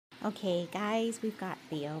Okay guys, we've got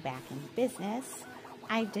Theo back in business.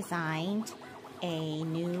 I've designed a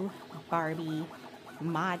new Barbie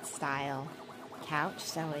mod style couch,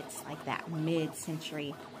 so it's like that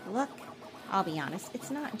mid-century look. I'll be honest,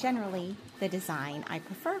 it's not generally the design I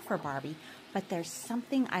prefer for Barbie, but there's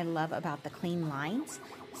something I love about the clean lines.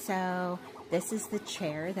 So this is the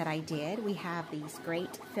chair that I did. We have these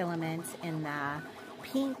great filaments in the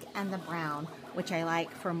pink and the brown, which I like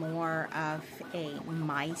for more of a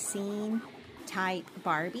Mycene type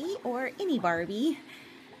Barbie, or any Barbie.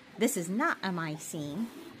 This is not a Mycene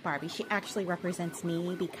Barbie. She actually represents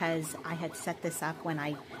me because I had set this up when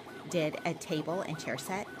I did a table and chair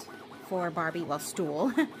set for Barbie, well,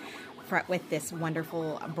 stool, with this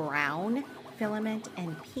wonderful brown filament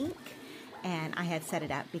and pink. And I had set it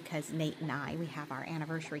up because Nate and I, we have our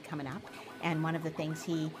anniversary coming up, and one of the things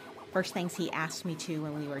first things he asked me to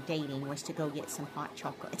when we were dating was to go get some hot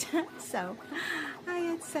chocolate. So I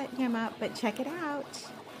had set him up, but check it out.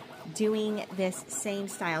 Doing this same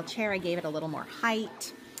style chair, I gave it a little more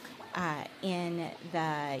height in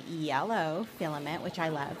the yellow filament, which I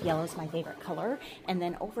love. Yellow is my favorite color. And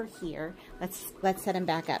then over here, let's set him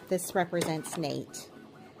back up. This represents Nate.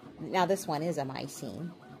 Now this one is a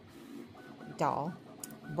Mycene doll,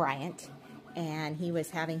 Bryant. And he was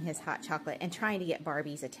having his hot chocolate and trying to get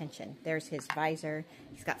Barbie's attention. There's his visor.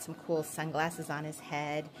 He's got some cool sunglasses on his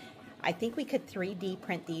head. I think we could 3D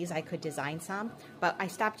print these. I could design some, but I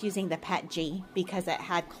stopped using the PETG because it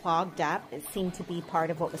had clogged up. It seemed to be part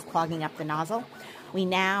of what was clogging up the nozzle. We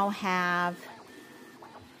now have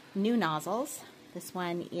new nozzles. This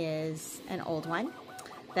one is an old one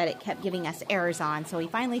that it kept giving us errors on, so we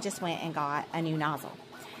finally just went and got a new nozzle.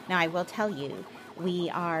 Now I will tell you, we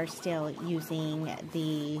are still using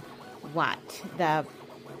the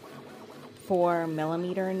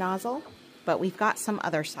 4mm nozzle, but we've got some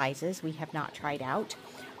other sizes we have not tried out.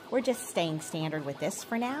 We're just staying standard with this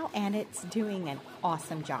for now, and it's doing an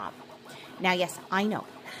awesome job. Now, yes, I know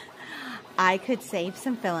I could save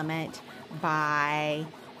some filament by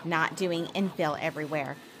not doing infill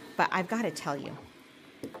everywhere, but I've got to tell you,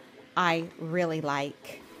 I really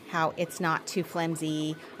like how it's not too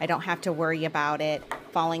flimsy. I don't have to worry about it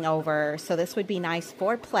falling over. So this would be nice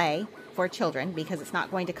for play for children because it's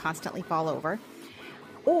not going to constantly fall over,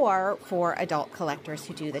 or for adult collectors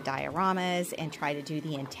who do the dioramas and try to do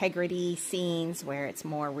the integrity scenes where it's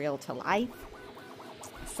more real to life.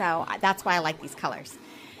 So that's why I like these colors.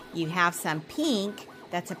 You have some pink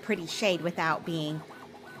that's a pretty shade without being,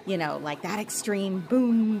 you know, like that extreme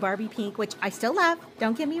boom Barbie pink, which I still love,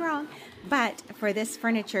 don't get me wrong. But for this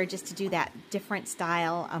furniture, just to do that different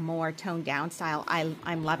style, a more toned down style,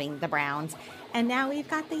 I'm loving the browns. And now we've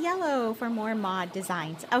got the yellow for more mod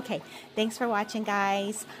designs. Okay, thanks for watching,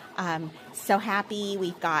 guys. So happy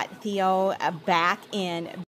we've got Theo back in